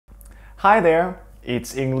Hi there,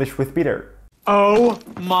 it's English with Peter. Oh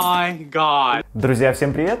my god! Друзья,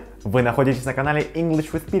 всем привет! Вы находитесь на канале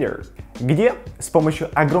English with Peter, где с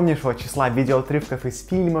помощью огромнейшего числа видеоотрывков из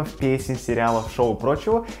фильмов, песен, сериалов, шоу и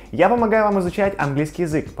прочего я помогаю вам изучать английский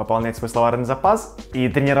язык, пополнять свой словарный запас и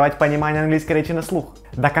тренировать понимание английской речи на слух.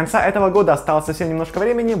 До конца этого года осталось совсем немножко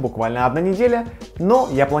времени, буквально 1 неделя, но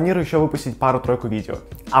я планирую еще выпустить пару-тройку видео.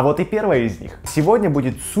 А вот и первое из них. Сегодня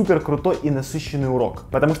будет супер крутой и насыщенный урок,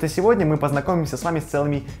 потому что сегодня мы познакомимся с вами с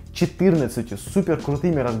целыми 14 супер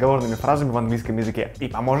крутыми разговорными фразами в английском языке. И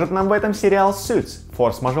поможет нам в этом сериал Suits,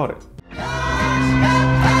 форс-мажоры.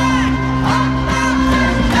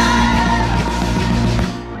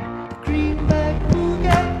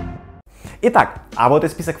 Итак, а вот и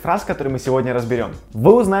список фраз, которые мы сегодня разберем.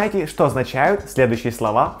 Вы узнаете, что означают следующие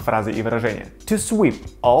слова, фразы и выражения. To sweep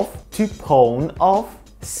off, to pawn off,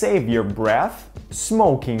 save your breath,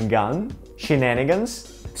 smoking gun,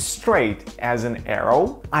 shenanigans, straight as an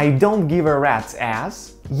arrow, I don't give a rat's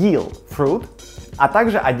ass, yield fruit, а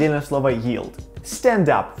также отдельное слово yield. Stand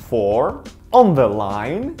up for, on the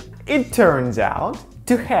line, it turns out,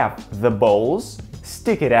 to have the balls,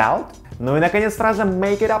 stick it out, ну и наконец фраза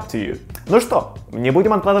make it up to you. Ну что, не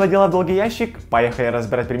будем откладывать дело в долгий ящик, поехали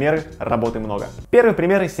разбирать примеры, работы много. Первый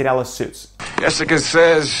пример из сериала Suits. Jessica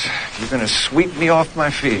says you're gonna sweep me off my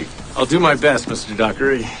feet. I'll do my best, Mr.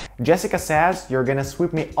 Dockery. Jessica says you're gonna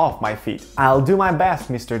sweep me off my feet. I'll do my best,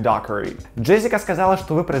 Mr. Dockery. Джессика сказала,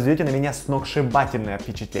 что вы произведете на меня сногсшибательное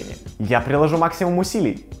впечатление. Я приложу максимум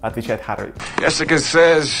усилий, отвечает Харви. Jessica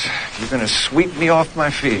says you're gonna sweep me off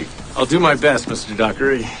my feet. I'll do my best, Mr.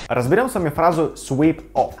 Dockery. Разберем с вами фразу sweep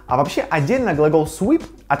off. А вообще отдельно глагол sweep,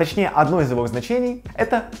 а точнее одно из его значений,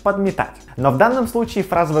 это подметать. Но в данном случае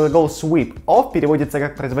фразовый глагол sweep off переводится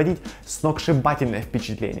как производить сногсшибательное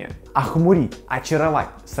впечатление. Охмурить, очаровать,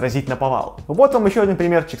 сразить наповал. Вот вам еще один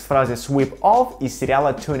примерчик с фразой sweep off из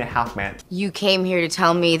сериала Two and a Half Men. You came here to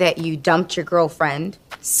tell me that you dumped your girlfriend,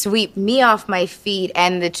 sweep me off my feet,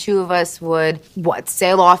 and the two of us would, what,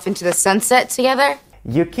 sail off into the sunset together?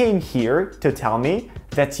 You came here to tell me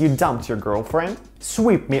that you dumped your girlfriend,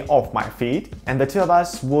 sweep me off my feet, and the two of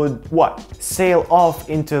us would, what, sail off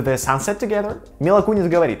into the sunset together? Мила Кунис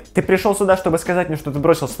говорит, ты пришел сюда, чтобы сказать мне, что ты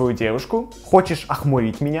бросил свою девушку, хочешь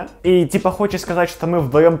охмурить меня, и типа хочешь сказать, что мы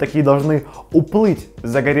вдвоем такие должны уплыть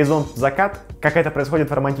за горизонт в закат, как это происходит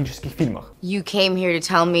в романтических фильмах. You came here to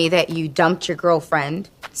tell me that you dumped your girlfriend,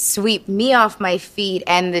 sweep me off my feet,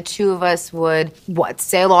 and the two of us would, what,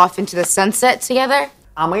 sail off into the sunset together?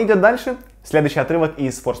 А мы идем дальше. Следующий отрывок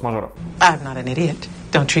из форс-мажоров. I'm not an idiot.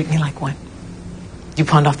 Don't treat me like one. You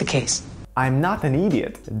pawned off the case. I'm not an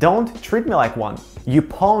idiot. Don't treat me like one. You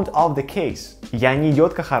pawned off the case. Я не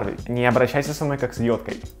идиотка, Харви. Не обращайся со мной как с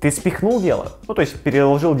идиоткой. Ты спихнул дело. Ну, то есть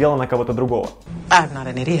переложил дело на кого-то другого. I'm not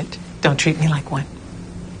an idiot. Don't treat me like one.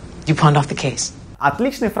 You pawned off the case.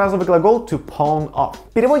 Отличный фразовый глагол to pawn off.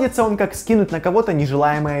 Переводится он как скинуть на кого-то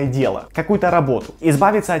нежелаемое дело, какую-то работу,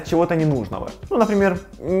 избавиться от чего-то ненужного. Ну, например,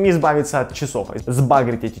 избавиться от часов,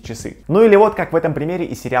 сбагрить эти часы. Ну или вот как в этом примере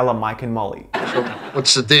из сериала Mike and Molly. So,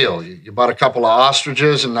 what's the deal? You bought a couple of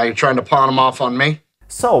ostriches and now you're trying to pawn them off on me?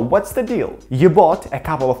 So, what's the deal? You bought a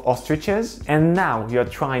couple of ostriches, and now you're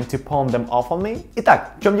trying to pawn them off on me?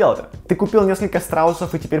 Итак, в чем дело-то? Ты купил несколько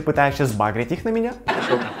страусов и теперь пытаешься сбагрить их на меня?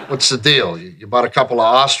 So, what's the deal? You bought a couple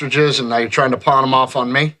of ostriches and now you're trying to pawn them off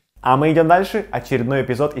on me? А мы идем дальше. Очередной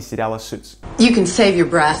эпизод из сериала Suits. You can save your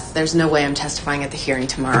breath. There's no way I'm testifying at the hearing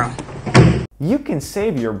tomorrow. You can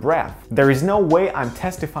save your breath. There is no way I'm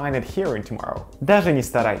testifying at hearing tomorrow. Даже не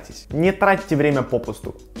старайтесь. Не тратьте время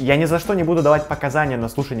попусту. Я ни за что не буду давать показания на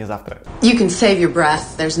слушание завтра. You can save your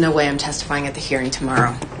breath. There's no way I'm testifying at the hearing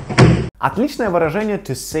tomorrow. Отличное выражение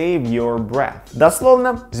to save your breath.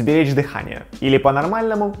 Дословно, сберечь дыхание. Или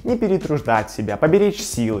по-нормальному, не перетруждать себя, поберечь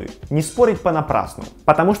силы, не спорить понапрасну.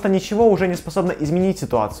 Потому что ничего уже не способно изменить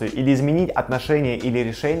ситуацию или изменить отношение или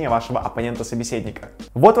решение вашего оппонента-собеседника.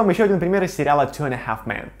 Вот вам еще один пример из сериала Two and a Half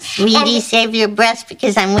Men. Sweetie, save your breath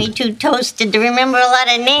because I'm way too toasted to remember a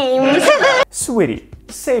lot of names. Sweetie,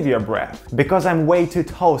 save your breath, because I'm way too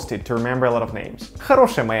toasted to remember a lot of names.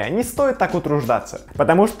 Хорошая моя, не стоит так утруждаться,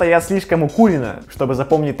 потому что я слишком укурена, чтобы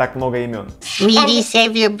запомнить так много имен. Sweetie,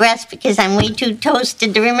 save your breath because I'm way too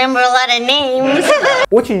toasted to remember a lot of names.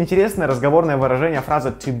 Очень интересное разговорное выражение фраза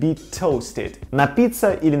to be toasted.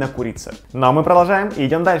 Напиться или накуриться. Ну а мы продолжаем и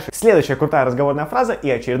идем дальше. Следующая крутая разговорная фраза и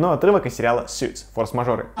очередной отрывок из сериала Suits,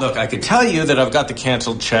 форс-мажоры. Look, I could tell you that I've got the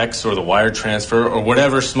canceled checks or the wire transfer or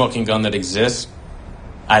whatever smoking gun that exists.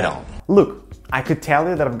 I don't. Look, I could tell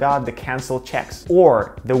you that I've got the canceled checks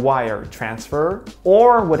or the wire transfer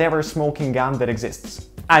or whatever smoking gun that exists.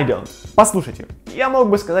 I don't. Послушайте, я мог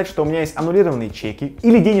бы сказать, что у меня есть аннулированные чеки,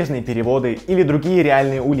 или денежные переводы, или другие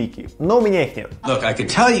реальные улики, но у меня их нет. Look, I could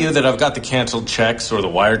tell you that I've got the canceled checks or the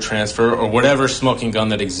wire transfer or whatever smoking gun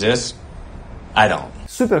that exists. I don't.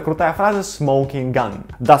 Супер крутая фраза smoking gun.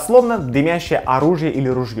 Дословно дымящее оружие или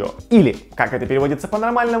ружье. Или, как это переводится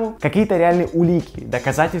по-нормальному, какие-то реальные улики,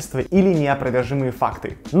 доказательства или неопровержимые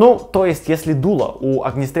факты. Ну, то есть, если дуло у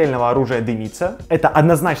огнестрельного оружия дымится, это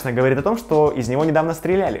однозначно говорит о том, что из него недавно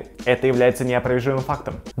стреляли. Это является неопровержимым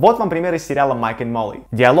фактом. Вот вам пример из сериала Майк и Молли.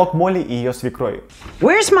 Диалог Молли и ее свекрови.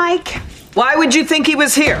 Where's Mike? Why would you think he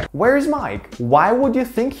was here? Where's Mike? Why would you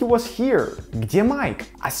think he was here? Где Майк?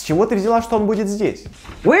 А с чего ты взяла, что он будет здесь?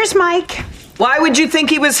 Where's Mike? Why would you think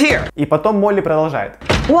he was here? И потом Молли продолжает.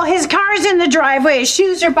 Well, his car's in the driveway, his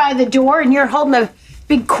shoes are by the door, and you're holding a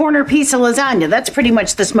big corner piece of lasagna. That's pretty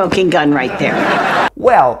much the smoking gun right there.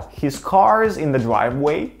 Well, his car's in the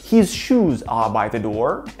driveway, his shoes are by the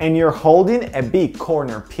door, and you're holding a big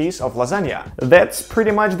corner piece of lasagna. That's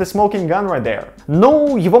pretty much the smoking gun right there.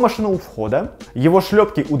 Ну, его машина у входа, его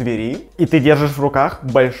шлепки у двери, и ты держишь в руках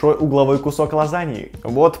большой угловой кусок лазаньи.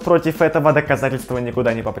 Вот против этого доказательства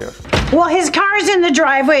никуда не попрешь. Well, his car's in the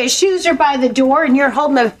driveway, his shoes are by the door, and you're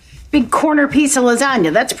holding a big corner piece of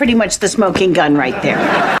lasagna. That's pretty much the smoking gun right there.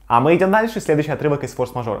 А мы идем дальше, следующий отрывок из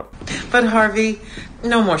форс-мажоров. But Harvey,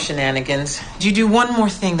 no more shenanigans. You do one more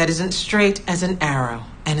thing that isn't straight as an arrow.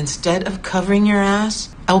 And instead of covering your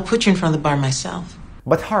ass, I will put you in front of the bar myself.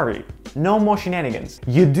 But Harvey, no more shenanigans.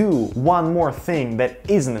 You do one more thing that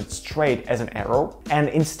isn't straight as an arrow, and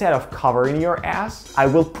instead of covering your ass, I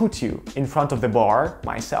will put you in front of the bar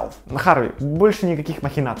myself. Харви, больше никаких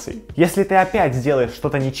махинаций. Если ты опять сделаешь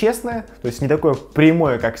что-то нечестное, то есть не такое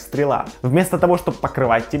прямое, как стрела, вместо того, чтобы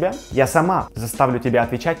покрывать тебя, я сама заставлю тебя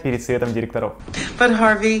отвечать перед советом директоров. But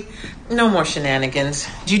Harvey, no more shenanigans.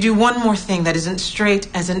 You do one more thing that isn't straight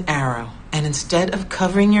as an arrow, and instead of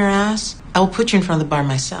covering your ass, I will put you in front of the bar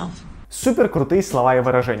myself. Супер крутые слова и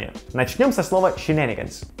выражения. Начнем со слова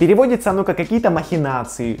shenanigans. Переводится оно как какие-то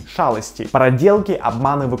махинации, шалости, проделки,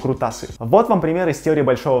 обманы, выкрутасы. Вот вам пример из теории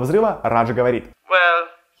Большого Взрыва. Радж говорит. Well,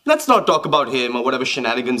 let's not talk about him or whatever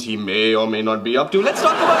shenanigans he may or may not be up to. Let's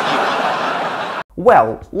talk about you.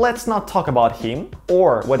 Well, let's not talk about him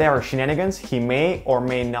or whatever shenanigans he may or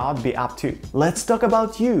may not be up to. Let's talk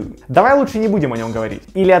about you. Давай лучше не будем о нем говорить.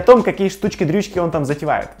 Или о том, какие штучки-дрючки он там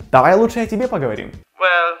затевает. Давай лучше о тебе поговорим.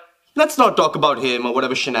 Well, let's not talk about him or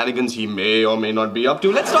whatever shenanigans he may or may not be up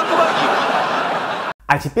to. Let's talk about you.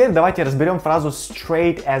 А теперь давайте разберем фразу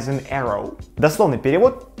straight as an arrow. Дословный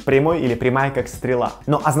перевод – прямой или прямая как стрела.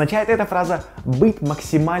 Но означает эта фраза быть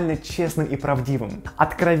максимально честным и правдивым,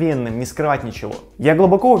 откровенным, не скрывать ничего. Я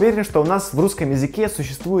глубоко уверен, что у нас в русском языке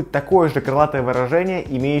существует такое же крылатое выражение,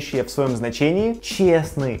 имеющее в своем значении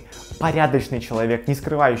честный, порядочный человек, не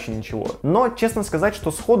скрывающий ничего. Но, честно сказать,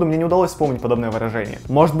 что сходу мне не удалось вспомнить подобное выражение.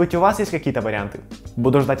 Может быть, у вас есть какие-то варианты?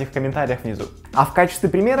 Буду ждать их в комментариях внизу. А в качестве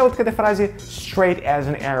примера вот к этой фразе straight as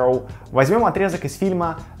an arrow возьмем отрезок из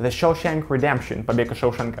фильма The Shawshank Redemption, Побег из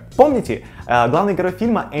Шоушенка. Помните, главный герой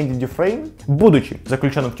фильма Энди Дюфрейн, будучи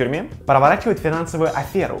заключенным в тюрьме, проворачивает финансовую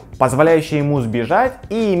аферу, позволяющую ему сбежать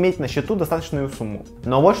и иметь на счету достаточную сумму.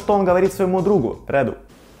 Но вот что он говорит своему другу, Реду.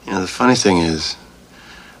 You know, the funny thing is,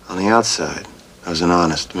 on the outside, I was an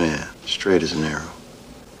honest man, straight as an arrow.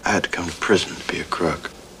 I had to come to prison to be a crook.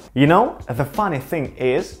 You know, the funny thing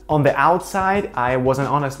is, on the outside, I was an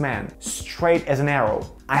honest man, straight as an arrow.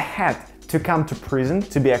 I had to come to prison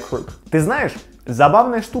to be a crook. Ты знаешь,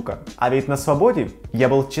 забавная штука, а ведь на свободе я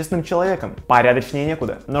был честным человеком, порядочнее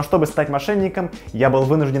некуда. Но чтобы стать мошенником, я был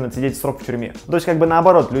вынужден отсидеть срок в тюрьме. То есть как бы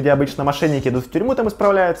наоборот, люди обычно мошенники идут в тюрьму, там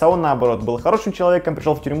исправляются, а он наоборот, был хорошим человеком,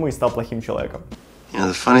 пришел в тюрьму и стал плохим человеком. You know,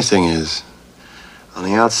 the funny thing is, on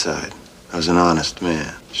the outside, I was an honest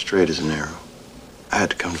man, straight as an arrow. I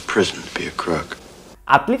had to come to prison to be a crook.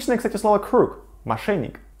 Отличное, кстати, слово crook,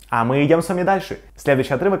 мошенник. А мы идем с вами дальше.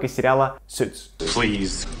 Следующий отрывок из сериала Suits.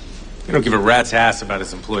 Please. You don't give a rat's ass about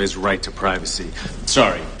his employees' right to privacy.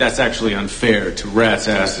 Sorry, that's actually unfair to rats'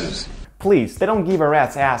 asses. Please, they don't give a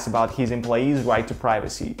rat's ass about his employees' right to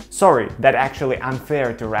privacy. Sorry, that actually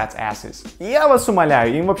unfair to rats' asses. Я вас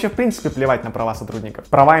умоляю, им вообще в принципе плевать на права сотрудников.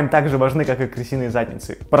 Права им так же важны, как и крысиные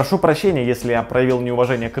задницы. Прошу прощения, если я проявил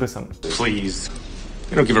неуважение к крысам. Please.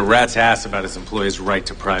 You don't give a rat's ass about his employees' right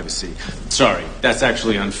to privacy. Sorry, that's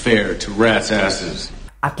actually unfair to rats' asses.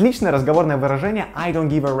 Отличное разговорное выражение I don't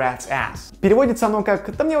give a rat's ass. Переводится оно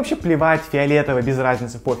как «да мне вообще плевать, фиолетово, без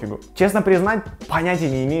разницы, пофигу». Честно признать, понятия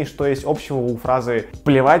не имею, что есть общего у фразы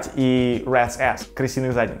 «плевать» и rat's ass,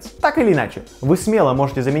 крысиных задниц. Так или иначе, вы смело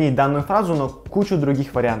можете заменить данную фразу на кучу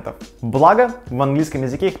других вариантов. Благо, в английском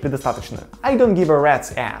языке их предостаточно. I don't give a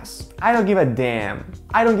rat's ass. I don't give a damn.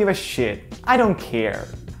 I don't give a shit. I don't care.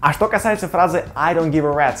 А что касается фразы I don't give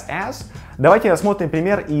a rat's ass, давайте рассмотрим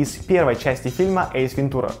пример из первой части фильма «Эйс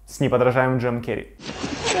Вентура» с неподражаемым Джимом Керри.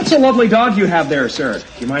 That's a lovely dog you have there, sir.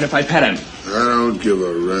 Do you mind if I pet him? I don't give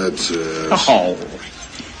a rat's ass. Oh.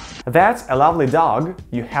 That's a lovely dog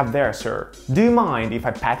you have there, sir. Do you mind if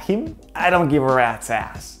I pet him? I don't give a rat's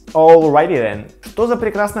ass. Alrighty then. Что за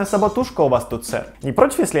прекрасная собатушка у вас тут, сэр? Не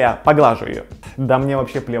против, если я поглажу ее? Да мне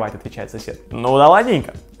вообще плевать, отвечает сосед. Ну да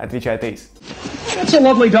ладненько, отвечает Эйс. That's a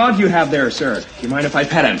lovely dog you have there, sir. Do you mind if I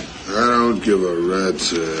pet him? I don't give a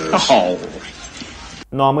rat's ass. Oh.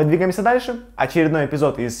 Ну а мы двигаемся дальше. Очередной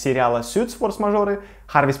эпизод из сериала Suits форс-мажоры.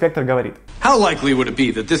 Харви Спектр говорит. How likely would it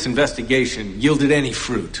be that this investigation yielded any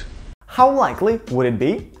fruit? How likely would it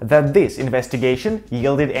be that this investigation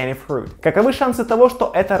yielded any fruit? Каковы шансы того,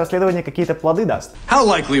 что это расследование какие-то плоды даст? How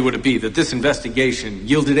likely would it be that this investigation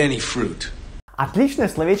yielded any fruit? Отличное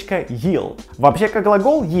словечко yield. Вообще как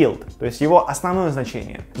глагол yield, то есть его основное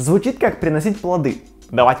значение, звучит как приносить плоды,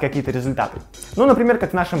 давать какие-то результаты. Ну, например,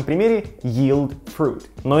 как в нашем примере yield fruit.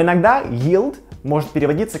 Но иногда yield может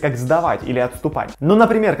переводиться как сдавать или отступать. Ну,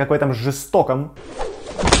 например, как в этом жестоком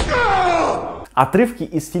отрывки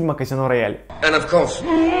из фильма «Казино Рояль». And of course,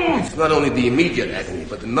 it's not only the immediate agony,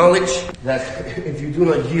 but the knowledge that if you do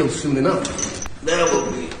not yield soon enough, there will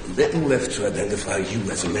be little left to identify you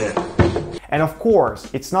as a man. And of course,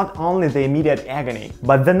 it's not only the immediate agony,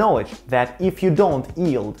 but the knowledge that if you don't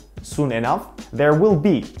yield soon enough, there will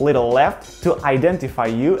be little left to identify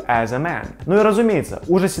you as a man. Ну и разумеется,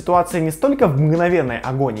 уже ситуация не столько в мгновенной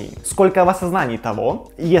агонии, сколько в осознании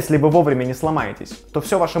того, если вы вовремя не сломаетесь, то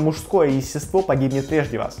все ваше мужское естество погибнет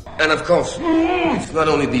прежде вас. And of course, it's not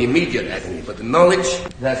only the immediate agony, but the knowledge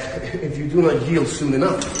that if you do not yield soon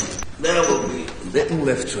enough, there will be little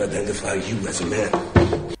left to identify you as a man.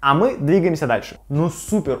 А мы двигаемся дальше. Ну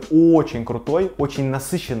супер, очень крутой, очень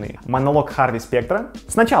насыщенный монолог Харви Спектра.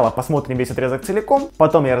 Сначала посмотрим весь отрезок целиком,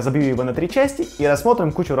 потом я разобью его на 3 части и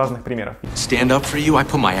рассмотрим кучу разных примеров. Stand up for you, I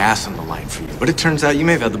put my ass on the line for you. But it turns out you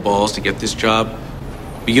may have had the balls to get this job,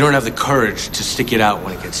 but you don't have the courage to stick it out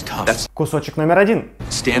when it gets tough. Кусочек номер 1.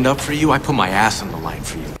 Stand up for you, I put my ass on the line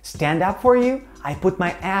for you. Stand up for you, I put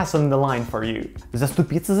my ass on the line for you.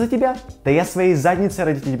 Заступиться за тебя? Да я своей задницей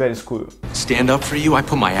ради тебя рискую. Stand up for you, I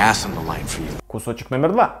put my ass on the line for you. Кусочек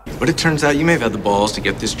номер 2. But it turns out you may have had the balls to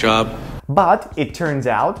get this job. But it turns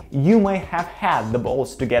out you may have had the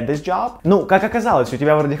balls to get this job. Ну, как оказалось, у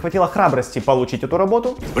тебя вроде хватило храбрости получить эту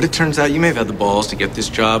работу. But it turns out you may have had the balls to get this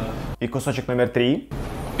job. И кусочек номер 3.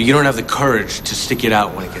 But you don't have the courage to stick it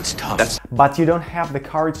out when it gets tough. But you don't have the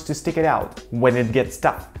courage to stick it out when it gets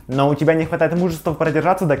tough. Но у тебя не хватает мужества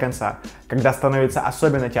продержаться до конца, когда становится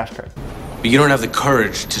особенно тяжко. But you don't have the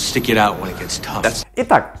courage to stick it out when it gets tough.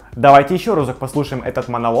 Итак, давайте еще разок послушаем этот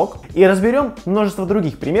монолог и разберем множество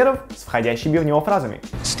других примеров с входящими в него фразами.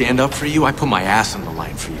 Stand up for you, I put my ass on the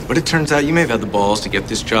line for you. But it turns out you may have had the balls to get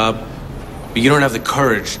this job, but you don't have the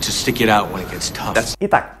courage to stick it out when it gets tough.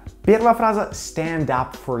 Итак, первая фраза stand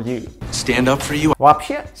up for you. Stand up for you.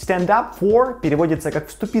 Вообще, stand up for переводится как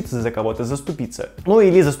вступиться за кого-то, заступиться. Ну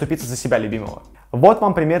или заступиться за себя любимого. Вот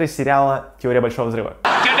вам пример из сериала «Теория большого взрыва».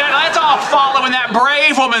 Let's all follow in that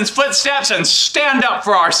brave woman's footsteps and stand up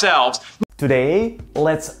for ourselves. Today,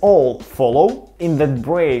 let's all follow in that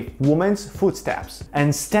brave woman's footsteps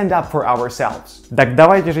and stand up for ourselves. Так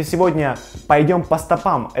давайте же сегодня пойдем по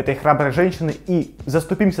стопам этой храброй женщины и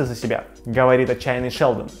заступимся за себя, говорит отчаянный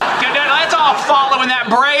Шелдон. Let's all follow in that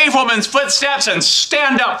brave woman's footsteps and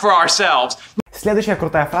stand up for ourselves. Следующая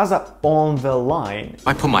крутая фраза on the line.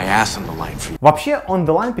 I put my ass on the line for you. Вообще on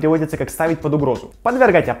the line переводится как ставить под угрозу,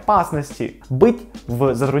 подвергать опасности, быть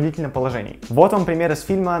в затруднительном положении. Вот вам пример из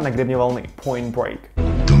фильма «На гребне волны» Point Break.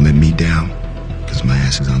 Don't let me down, cause my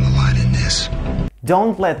ass is on the line in this.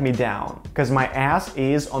 Don't let me down, cause my ass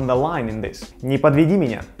is on the line in this. Не подведи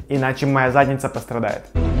меня, иначе моя задница пострадает.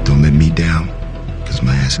 Don't let me down, cause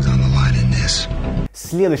my ass is on the line in this.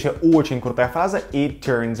 Следующая очень крутая фраза it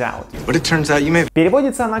turns out. But it turns out you may...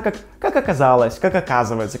 Переводится она как оказалось, как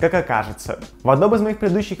оказывается, как окажется. В одном из моих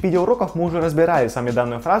предыдущих видеоуроков мы уже разбирали с вами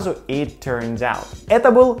данную фразу it turns out. Это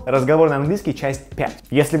был разговорный английский, часть 5.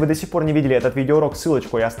 Если вы до сих пор не видели этот видеоурок,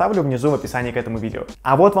 ссылочку я оставлю внизу в описании к этому видео.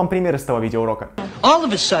 А вот вам пример из того видеоурока. All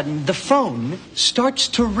of a sudden, the phone starts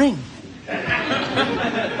to ring.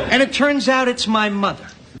 And it turns out it's my mother.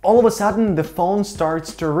 All of a sudden the phone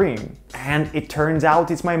starts to ring. And it turns out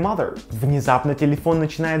it's my mother. Внезапно телефон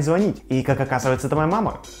начинает звонить. И, как оказывается, это моя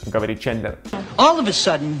мама, говорит Чендлер. All of a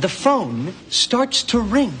sudden the phone starts to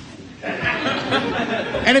ring.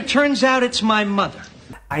 And it turns out it's my mother.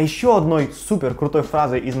 А еще одной супер крутой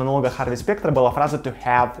фразой из монолога Харви Спектра была фраза to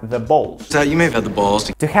have the balls. You may have had the balls.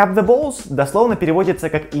 To have the balls дословно переводится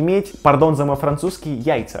как иметь, пардон за мой французский,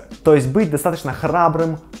 яйца. То есть быть достаточно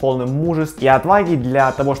храбрым, полным мужества и отваги для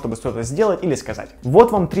того, чтобы что-то сделать или сказать.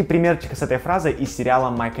 Вот вам 3 примерчика с этой фразой из сериала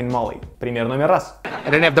Майк и Молли. Пример номер 1.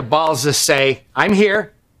 I didn't have the balls to say, I'm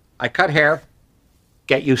here, I cut hair,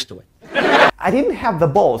 get used to it. I didn't have the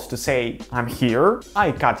balls to say, I'm here,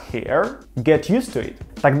 I cut hair, get used to it.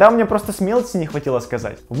 Тогда у меня просто смелости не хватило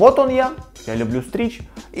сказать. Вот он я люблю стричь,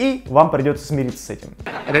 и вам придется смириться с этим.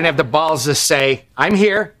 I didn't have the balls to say, I'm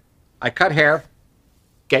here, I cut hair,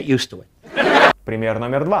 get used to it. Пример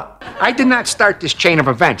номер 2. I did not start this chain of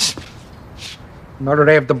events, nor did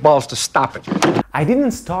I have the balls to stop it. I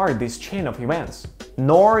didn't start this chain of events,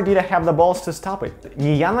 nor did I have the balls to stop it.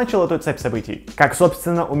 Не я начал эту цепь событий, как,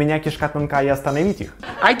 собственно, у меня кишка тонка и остановить их.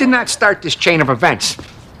 I did not start this chain of events,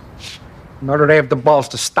 nor did I have the balls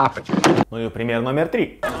to stop it. Ну и пример номер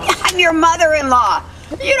 3. I'm your mother-in-law.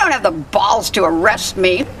 You don't have the balls to arrest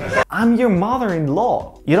me. I'm your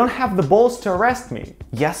mother-in-law. You don't have the balls to arrest me.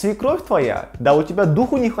 Я свекровь твоя. Да у тебя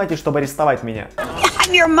духу не хватит, чтобы арестовать меня.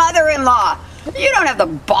 I'm your mother-in-law. You don't have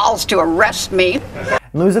the balls to arrest me.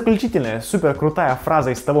 Ну и заключительная, супер крутая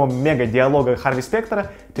фраза из того мега-диалога Харви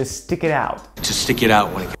Спектра to stick it out. To stick it out.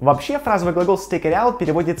 Вообще фразовый глагол stick it out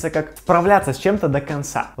переводится как справляться с чем-то до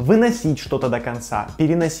конца, выносить что-то до конца,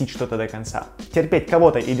 переносить что-то до конца, терпеть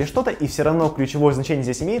кого-то или что-то, и все равно ключевое значение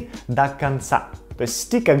здесь имеет до конца. То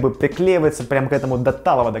есть stick как бы приклеивается прямо к этому до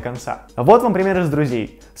талого, до конца. Вот вам пример из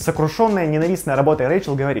друзей. Сокрушенная, ненавистная работой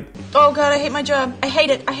Рэйчел говорит: Oh God, I hate my job. I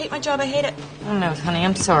hate it. I hate my job. I hate it. Oh no, honey,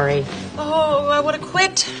 I'm sorry. Oh, I want to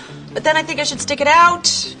quit, but then I think I should stick it out.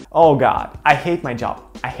 Oh God, I hate my job.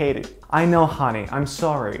 I hate it. I know, honey, I'm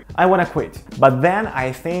sorry. I wanna quit, but then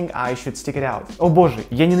I think I should stick it out. О боже,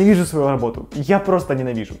 я ненавижу свою работу. Я просто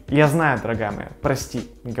ненавижу. Я знаю, дорогая моя,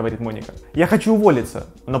 прости, говорит Моника. Я хочу уволиться,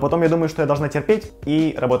 но потом я думаю, что я должна терпеть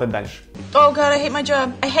и работать дальше. Oh God, I hate my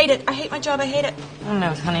job. I hate it. I hate my job. I hate it. Oh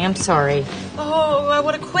no, honey, I'm sorry. Oh, I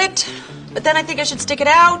wanna quit, but then I think I should stick it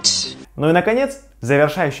out. Ну и наконец,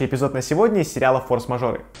 завершающий эпизод на сегодня из сериала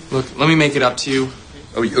 «Форс-мажоры». Look, let me make it up to you.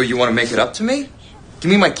 Oh, you want to make it up to me?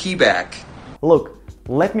 Give me my key back. Look,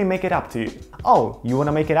 let me make it up to you. Oh, you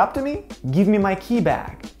wanna make it up to me? Give me my key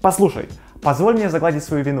back. Послушай, позволь мне загладить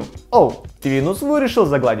свою вину. Oh, ты вину свою решил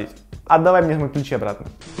загладить? Отдавай мне мои ключи обратно.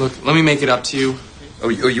 Look, let me make it up to you. Oh,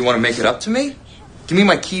 you want to make it up to me? Give me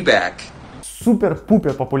my key back.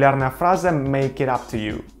 Супер-пупер популярная фраза make it up to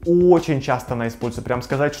you. Очень часто она используется, прям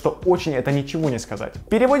сказать, что очень это ничего не сказать.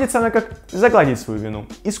 Переводится она как загладить свою вину,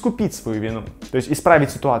 искупить свою вину, то есть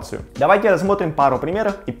исправить ситуацию. Давайте рассмотрим пару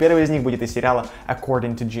примеров, и первый из них будет из сериала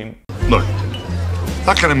According to Jim. Look,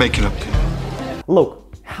 how can I make it up to you? Look,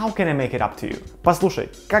 how can I make it up to you?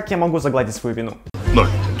 Послушай, как я могу загладить свою вину? Look,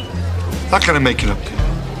 how can I make it up to you?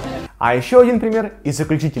 А еще один пример, и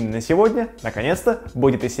заключительный на сегодня, наконец-то,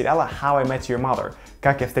 будет из сериала How I Met Your Mother,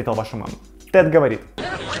 как я встретил вашу маму. Тед говорит: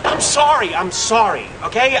 I'm sorry,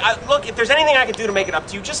 okay? Look, if there's anything I can do to make it up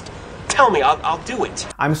to you, just tell me, I'll do it.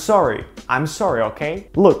 I'm sorry, okay?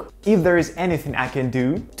 Look, if there is anything I can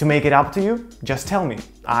do to make it up to you, just tell me.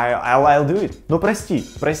 I'll do it. Ну прости.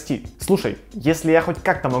 Слушай, если я хоть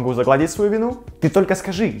как-то могу загладить свою вину, ты только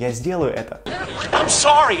скажи, я сделаю это. I'm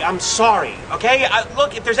sorry, okay?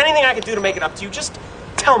 Look, if there's anything I can do to make it up to you, just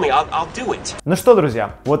tell me, I'll do it. Ну что,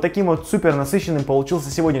 друзья, вот таким вот супер насыщенным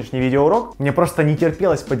получился сегодняшний видеоурок. Мне просто не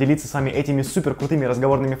терпелось поделиться с вами этими супер крутыми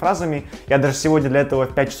разговорными фразами. Я даже сегодня для этого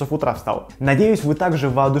в 5 часов утра встал. Надеюсь, вы также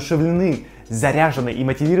воодушевлены, заряжены и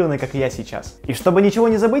мотивированы, как и я сейчас. И чтобы ничего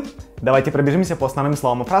не забыть, давайте пробежимся по основным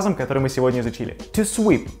словам и фразам, которые мы сегодня изучили. To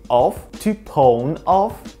sweep off, to pawn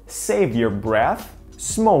off, save your breath,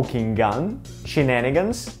 smoking gun,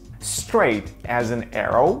 shenanigans, straight as an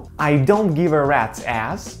arrow, I don't give a rat's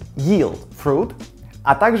ass, yield fruit,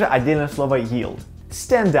 а также отдельное слово yield.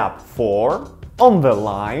 Stand up for, on the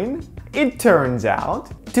line, it turns out,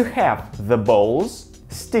 to have the balls,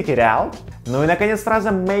 stick it out, ну и наконец фраза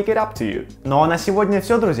make it up to you. Ну а на сегодня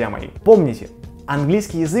все, друзья мои. Помните,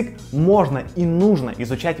 английский язык можно и нужно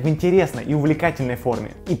изучать в интересной и увлекательной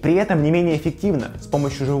форме, и при этом не менее эффективно с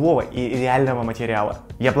помощью живого и реального материала.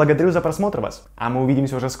 Я благодарю за просмотр вас, а мы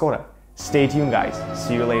увидимся уже скоро. Stay tuned, guys.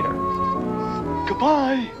 See you later.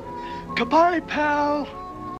 Goodbye, pal.